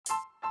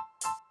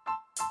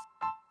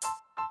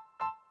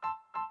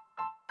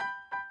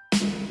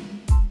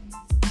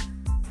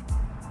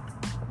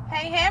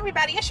Hey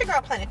everybody, it's your girl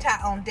Planet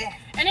Tot on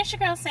deck. And it's your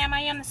girl Sam,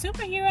 I am the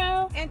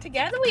superhero. And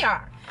together we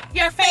are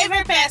your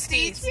favorite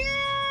besties.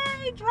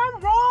 Yay!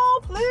 Drum roll,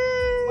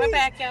 please. We're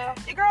back, y'all.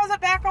 Your girls are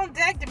back on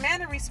deck,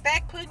 demanding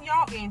respect, putting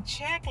y'all in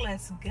check.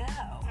 Let's go.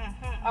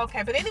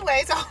 Okay, but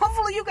anyways,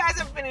 hopefully you guys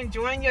have been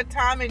enjoying your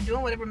time and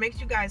doing whatever makes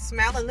you guys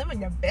smile and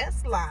living your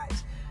best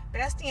lives.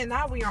 Bestie and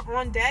I, we are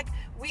on deck.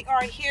 We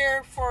are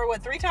here for,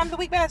 3 times a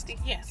week, Bestie?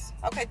 Yes.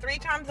 Okay, 3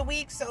 times a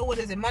week. So what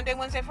is it, Monday,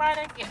 Wednesday,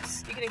 Friday?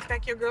 Yes. You can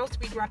expect your girls to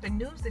be dropping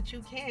news that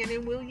you can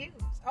and will use.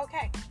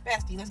 Okay,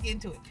 Bestie, let's get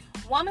into it.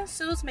 Woman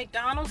sues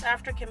McDonald's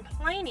after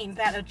complaining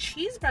that a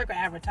cheeseburger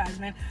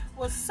advertisement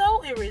was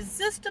so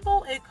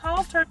irresistible it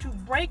caused her to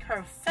break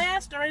her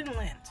fast during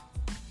Lent.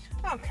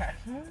 Okay.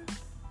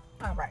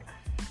 All right.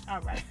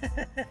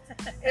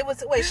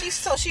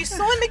 She's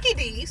suing Mickey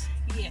D's.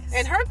 Yes.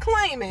 And her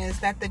claim is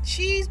that the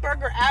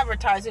cheeseburger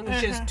advertising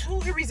was just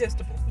too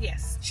irresistible.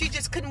 Yes. She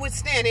just couldn't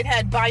withstand it.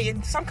 Had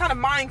some kind of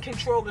mind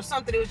control or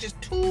something. It was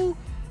just too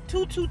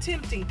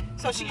tempting.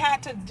 So she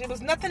had to. There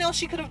was nothing else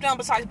she could have done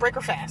besides break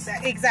her fast.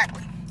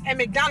 Exactly. And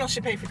McDonald's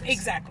should pay for this.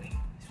 Exactly.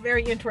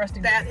 Very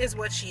interesting. That is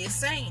what she is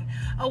saying.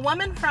 A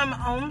woman from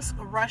Omsk,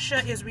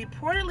 Russia is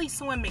reportedly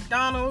suing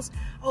McDonald's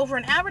over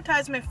an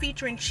advertisement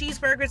featuring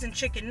cheeseburgers and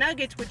chicken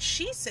nuggets, which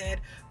she said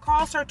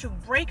caused her to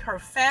break her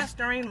fast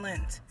during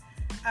Lent.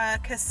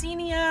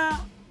 Ksenia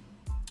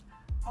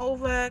O,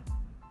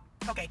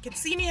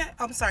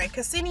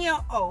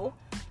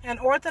 an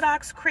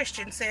Orthodox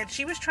Christian, said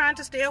she was trying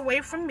to stay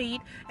away from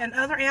meat and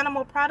other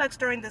animal products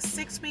during the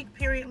 6-week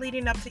period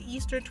leading up to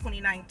Easter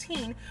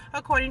 2019,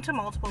 according to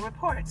multiple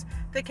reports.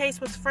 The case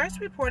was first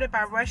reported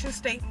by Russian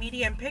state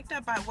media and picked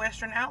up by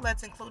Western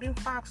outlets, including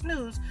Fox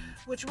News,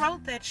 which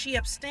wrote that she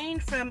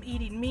abstained from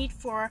eating meat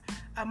for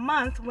a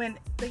month when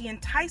the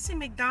enticing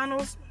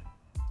McDonald's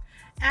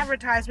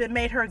advertisement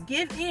made her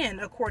give in,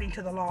 according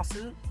to the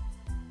lawsuit.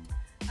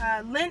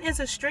 Lent is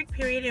a strict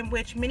period in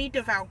which many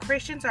devout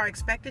Christians are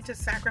expected to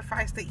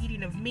sacrifice the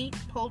eating of meat,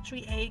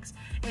 poultry, eggs,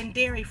 and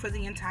dairy for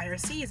the entire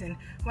season.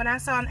 When I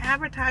saw an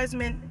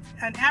advertising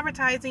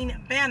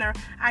banner,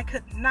 I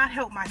could not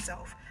help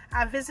myself.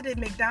 I visited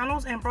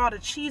McDonald's and brought a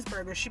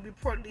cheeseburger, she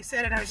reportedly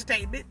said in her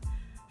statement.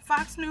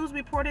 Fox News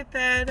reported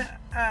that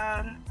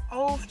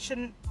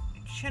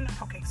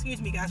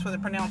excuse me guys for the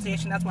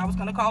pronunciation, that's why I was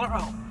going to call her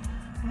O.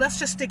 Let's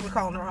just stick with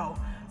calling her O.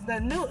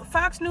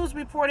 Fox News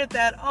reported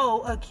that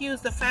O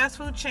accused the fast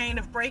food chain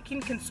of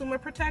breaking consumer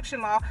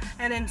protection law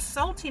and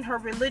insulting her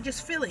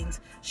religious feelings.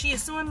 She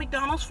is suing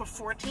McDonald's for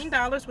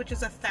 $14, which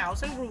is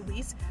 1,000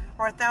 rupees,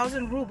 or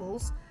 1,000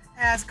 rubles,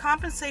 as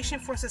compensation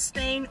for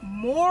sustained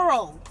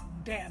moral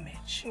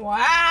damage.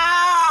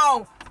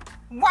 Wow,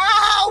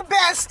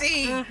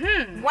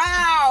 bestie.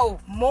 Wow,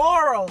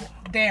 moral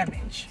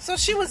damage. So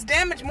she was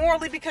damaged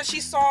morally because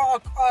she saw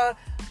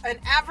an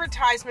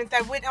advertisement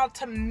that went out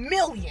to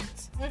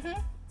millions.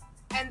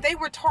 And they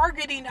were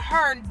targeting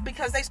her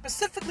because they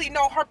specifically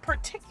know her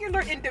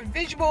particular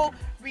individual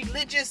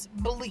religious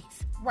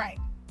belief. Right.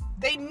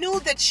 They knew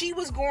that she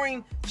was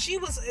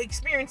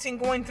experiencing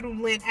going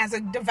through Lent as a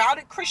devout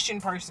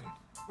Christian person,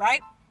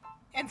 right?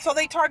 And so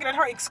they targeted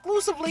her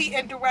exclusively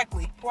and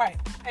directly. Right.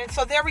 And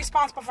so they're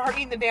responsible for her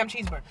eating the damn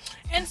cheeseburger.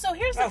 And so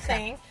here's the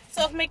thing.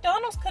 So if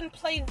McDonald's couldn't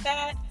play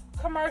that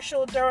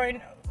commercial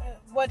during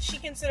what she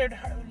considered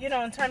her,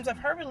 in terms of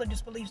her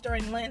religious beliefs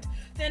during Lent,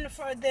 then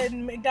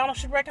McDonald's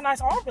should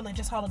recognize all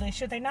religious holidays,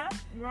 should they not?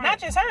 Right. Not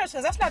just hers,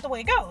 because that's not the way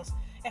it goes.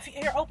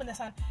 Open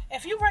this on.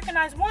 If you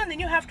recognize one, then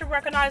you have to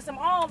recognize them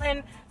all.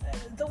 And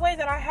the way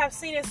that I have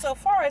seen it so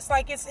far, it's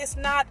like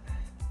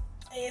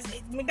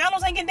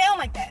McDonald's ain't getting down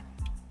like that.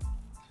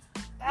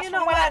 That's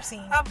what I've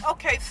seen.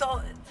 Okay,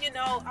 so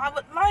I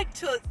would like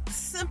to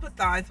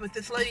sympathize with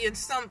this lady in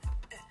some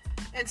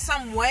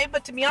way,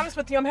 but to be honest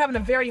with you, I'm having a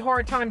very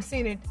hard time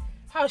seeing it.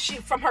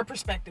 From her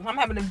perspective, I'm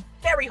having a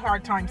very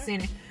hard time seeing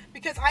it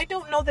because I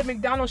don't know that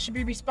McDonald's should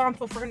be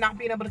responsible for her not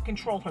being able to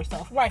control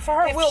herself. Right, for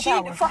her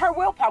willpower. For her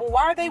willpower.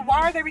 Why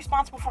are they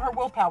responsible for her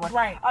willpower?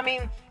 Right. I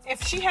mean,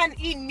 if she hadn't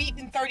eaten meat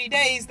in 30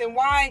 days, then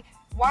why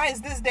is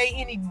this day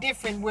any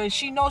different where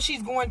she knows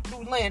she's going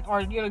through Lent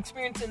or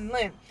experiencing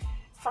Lent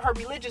for her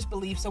religious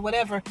beliefs or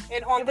whatever,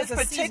 and on this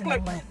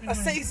particular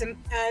season,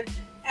 and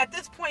at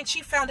this point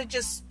she found it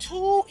just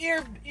too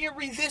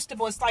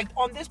irresistible. It's like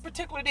on this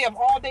particular day of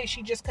all days,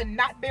 she just could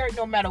not bear it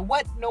no matter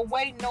what, no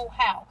way, no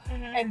how.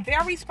 And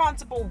they're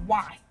responsible.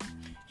 Why?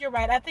 You're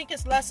right. I think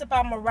it's less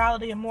about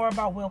morality and more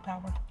about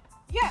willpower.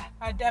 Yeah,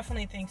 I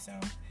definitely think so.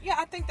 Yeah,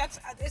 I think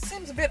it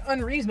seems a bit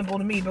unreasonable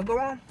to me, but go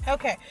on.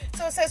 Okay,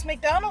 so it says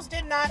McDonald's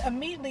did not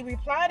immediately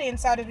reply to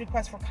insider's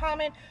request for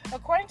comment.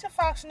 According to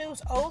Fox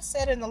News, O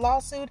said in the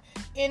lawsuit,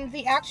 "In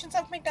the actions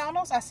of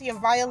McDonald's, I see a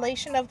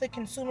violation of the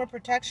consumer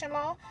protection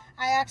law.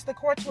 I asked the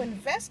court to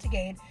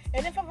investigate,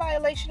 and if a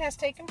violation has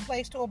taken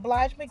place, to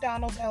oblige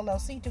McDonald's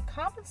LLC to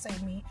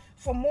compensate me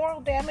for moral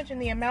damage in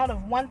the amount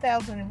of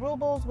 1,000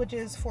 rubles, which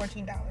is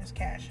 $14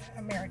 cash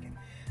American.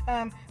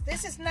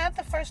 This is not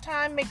the first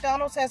time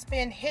McDonald's has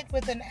been hit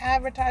with an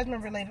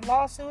advertisement-related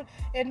lawsuit.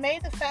 In May,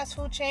 the fast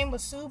food chain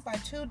was sued by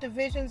two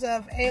divisions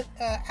of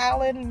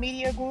Allen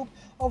Media Group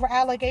over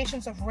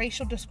allegations of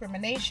racial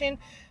discrimination.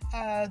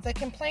 The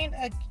complaint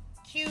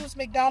accused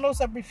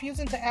McDonald's of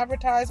refusing to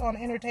advertise on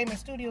Entertainment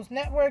Studios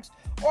networks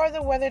or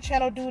the Weather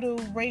Channel due to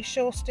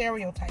racial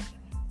stereotyping.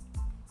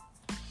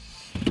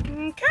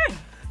 Okay.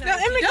 Now,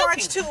 in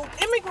regards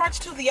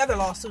to the other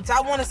lawsuits,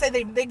 I want to say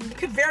they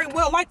could very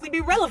well likely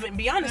be relevant.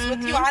 Be honest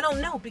with you, I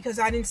don't know because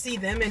I didn't see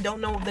them and don't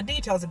know the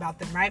details about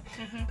them, right?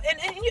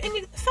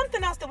 And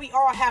something else that we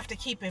all have to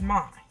keep in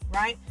mind,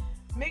 right?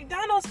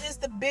 McDonald's is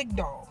the big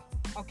dog.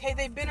 Okay,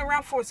 they've been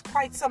around for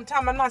quite some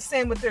time. I'm not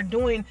saying what they're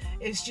doing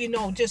is,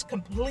 just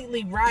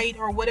completely right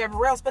or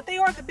whatever else, but they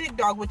are the big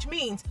dog, which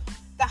means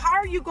the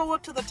higher you go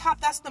up to the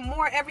top, that's the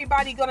more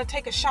everybody gonna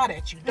take a shot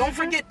at you. Don't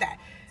forget that.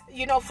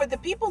 For the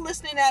people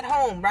listening at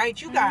home,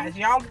 right? You guys,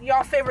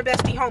 y'all favorite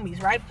bestie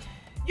homies, right?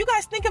 You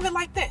guys think of it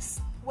like this.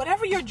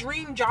 Whatever your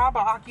dream job or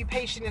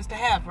occupation is to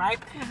have, right?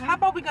 How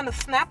about we're gonna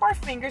snap our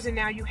fingers and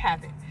now you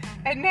have it.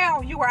 And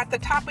now you are at the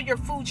top of your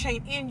food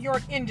chain in your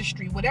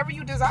industry, whatever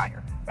you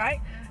desire, right?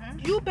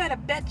 You better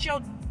bet your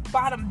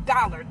bottom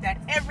dollar that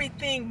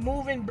everything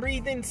moving,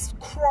 breathing,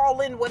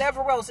 crawling,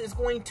 whatever else is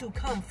going to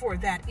come for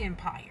that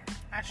empire.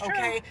 That's true.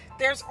 Okay,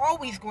 there's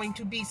always going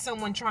to be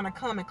someone trying to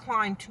come and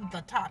climb to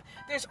the top.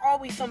 There's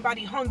always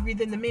somebody hungrier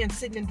than the man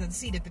sitting in the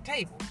seat at the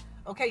table.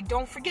 Okay,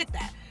 don't forget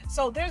that.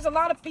 So there's a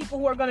lot of people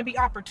who are going to be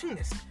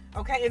opportunists.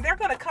 Okay, and they're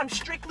going to come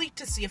strictly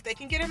to see if they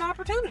can get an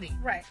opportunity.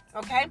 Right.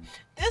 Okay,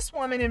 this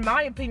woman, in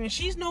my opinion,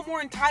 she's no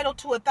more entitled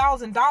to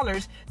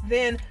 $1,000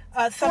 than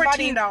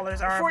somebody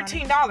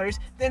 $14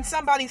 than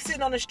somebody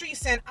sitting on the street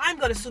saying, "I'm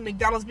going to sue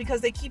McDonald's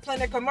because they keep playing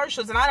their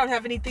commercials and I don't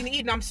have anything to eat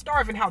and I'm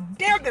starving. How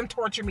dare them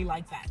torture me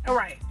like that?"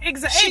 Right.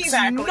 She's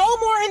Exactly. no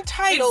more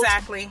entitled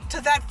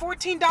to that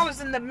 $14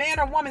 than the man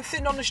or woman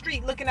sitting on the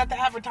street looking at the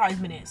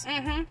advertisement is.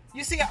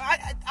 You see,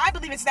 I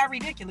believe it's that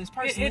ridiculous,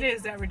 personally. It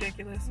is that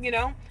ridiculous.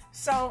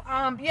 So,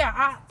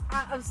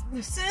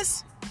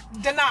 sis,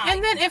 denied.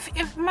 And then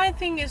if my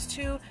thing is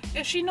too,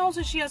 if she knows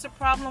that she has a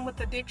problem with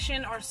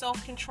addiction or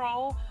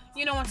self-control,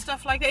 and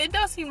stuff like that, it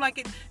does seem like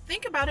it.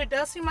 Think about it. It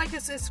does seem like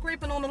it's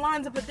scraping on the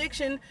lines of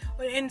addiction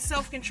and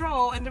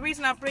self-control. And the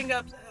reason I bring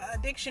up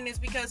addiction is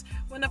because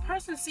when a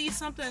person sees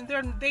something,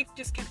 they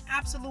just can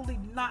absolutely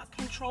not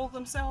control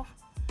themselves.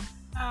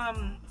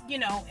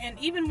 And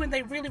even when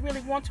they really,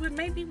 really want to, we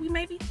may be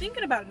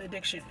thinking about an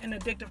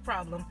addictive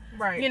problem,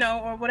 right?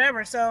 Or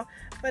whatever. So,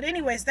 but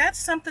anyways, that's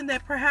something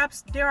that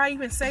perhaps, dare I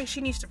even say, she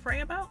needs to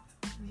pray about.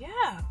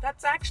 Yeah,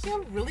 that's actually a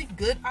really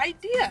good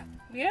idea.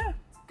 Yeah.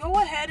 Go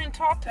ahead and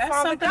talk to Father God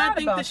about this. That's something I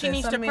think that she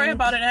needs to pray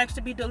about and ask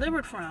to be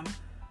delivered from.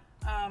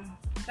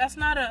 That's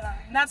not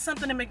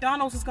something that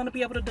McDonald's is going to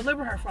be able to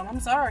deliver her from.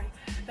 I'm sorry.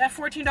 That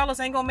 $14 ain't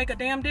going to make a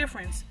damn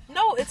difference.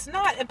 No, it's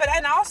not.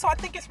 And also, I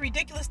think it's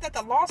ridiculous that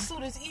the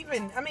lawsuit is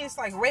even, it's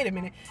like, wait a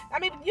minute.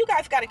 You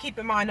guys got to keep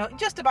in mind,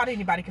 just about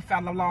anybody can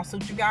file a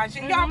lawsuit, you guys.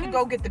 Y'all can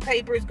go get the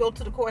papers, go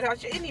to the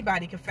courthouse.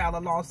 Anybody can file a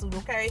lawsuit,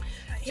 okay?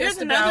 Here's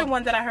another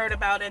one that I heard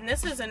about, and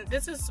this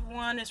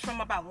one is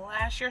from about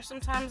last year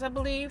sometimes, I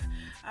believe.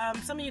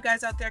 Some of you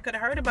guys out there could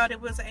have heard about it.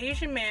 It was an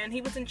Asian man.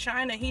 He was in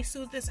China. He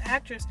sued this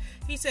actress.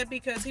 He said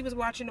because he was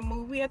watching a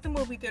movie at the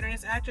movie theater, and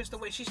this actress, the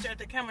way she stared at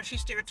the camera, she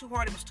stared too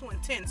hard. It was too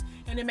intense,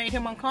 and it made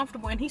him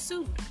uncomfortable, and he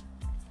sued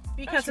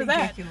because of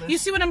that. You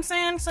see what I'm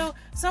saying? So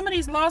some of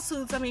these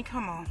lawsuits,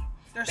 come on.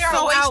 They're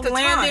so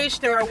outlandish.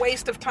 They're a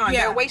waste of time.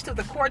 Yeah. They're a waste of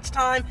the court's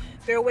time.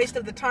 They're a waste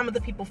of the time of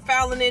the people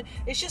filing it.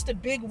 It's just a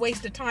big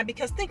waste of time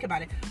because think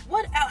about it.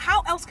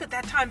 How else could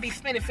that time be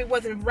spent if it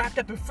wasn't wrapped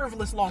up in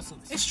frivolous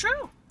lawsuits? It's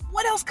true.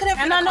 What else could have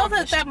been accomplished? And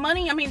I know that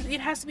money,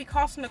 it has to be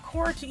costing the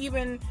court to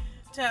even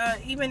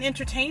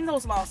entertain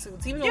those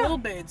lawsuits, even a little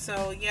bit.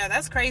 So yeah,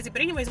 that's crazy.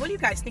 But anyways, what do you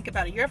guys think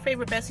about it? Your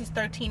favorite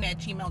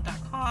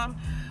besties13@gmail.com.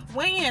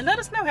 Weigh in. Let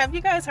us know. Have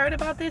you guys heard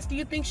about this? Do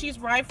you think she's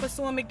right for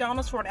suing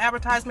McDonald's for an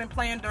advertisement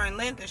plan during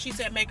Lent that she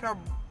said made her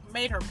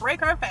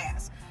break her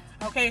fast?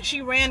 Okay,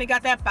 she ran and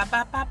got that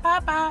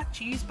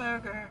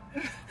cheeseburger.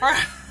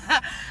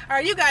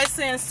 Are you guys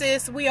saying,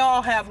 sis, we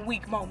all have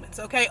weak moments,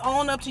 okay?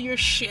 Own up to your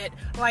shit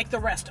like the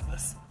rest of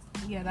us.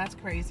 Yeah, that's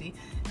crazy.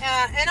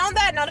 And on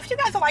that note, if you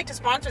guys would like to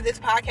sponsor this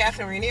podcast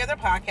or any other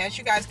podcast,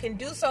 you guys can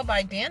do so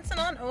by dancing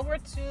on over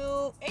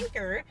to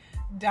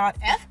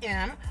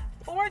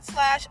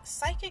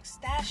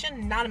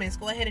anchor.fm/Psychic-Anonymous.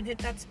 Go ahead and hit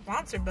that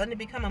sponsor button to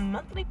become a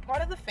monthly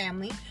part of the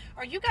family.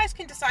 Or you guys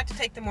can decide to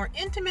take the more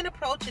intimate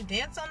approach and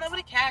dance on over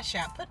to Cash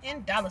App. Put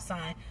in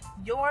 $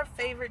 your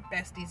favorite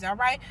besties, all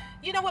right?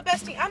 You know what,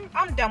 bestie?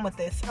 I'm done with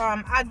this.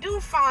 I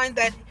do find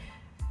that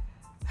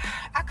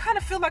I kind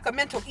of feel like a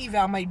mental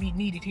eval might be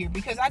needed here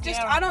because I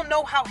don't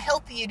know how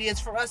healthy it is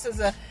for us as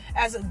a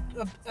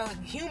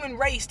human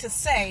race to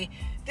say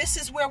this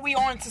is where we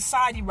are in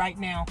society right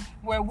now,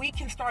 where we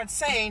can start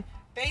saying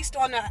based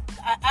on an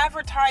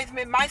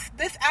advertisement,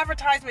 this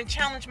advertisement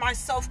challenged my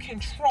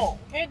self-control.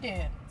 It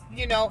did.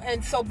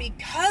 And so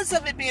because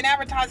of it being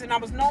advertised and I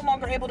was no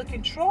longer able to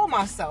control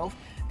myself,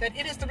 that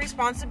it is the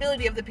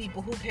responsibility of the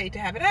people who pay to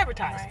have it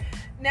advertised. Right.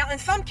 Now, in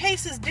some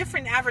cases,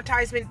 different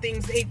advertisement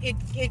things,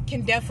 it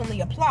can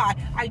definitely apply.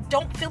 I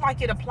don't feel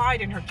like it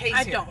applied in her case.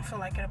 I don't feel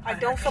like it applied. I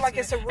don't feel like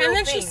it's a real thing. And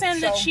then she's saying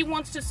that she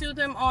wants to sue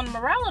them on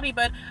morality,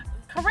 but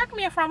correct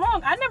me if I'm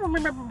wrong. I never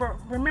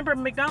remember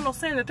McDonald's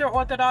saying that they're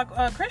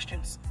Orthodox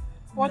Christians.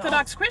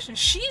 Orthodox Christians.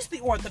 She's the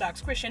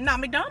Orthodox Christian, not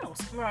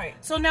McDonald's. Right.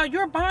 So now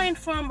you're buying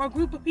from a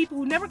group of people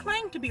who never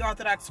claimed to be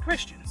Orthodox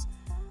Christians.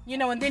 You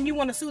know, and then you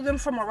want to sue them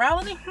for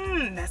morality?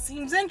 That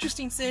seems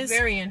interesting, sis.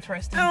 Very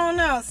interesting. I don't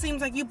know. It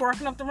seems like you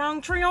barking up the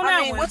wrong tree on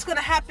that one. What's going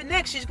to happen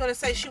next? She's going to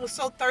say she was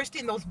so thirsty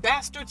and those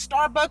bastard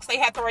Starbucks, they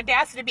had the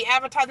audacity to be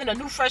advertising a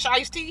new fresh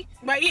iced tea.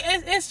 But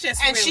it's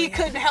just and really, she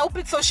couldn't help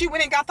it, so she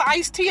went and got the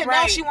iced tea, and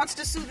now she wants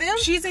to sue them?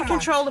 She's in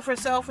control of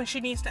herself, and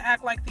she needs to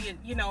act like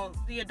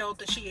the adult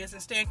that she is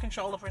and stay in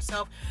control of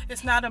herself.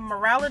 It's not a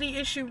morality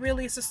issue,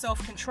 really. It's a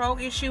self-control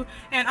issue.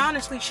 And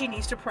honestly, she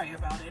needs to pray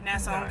about it, and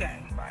that's on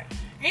game. Right.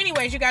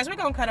 Anyways, you guys, we're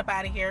going to cut up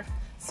out of here.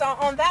 So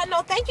on that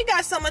note, thank you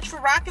guys so much for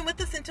rocking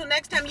with us. Until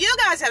next time, you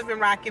guys have been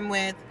rocking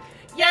with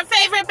your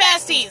favorite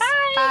besties.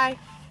 Bye. Bye.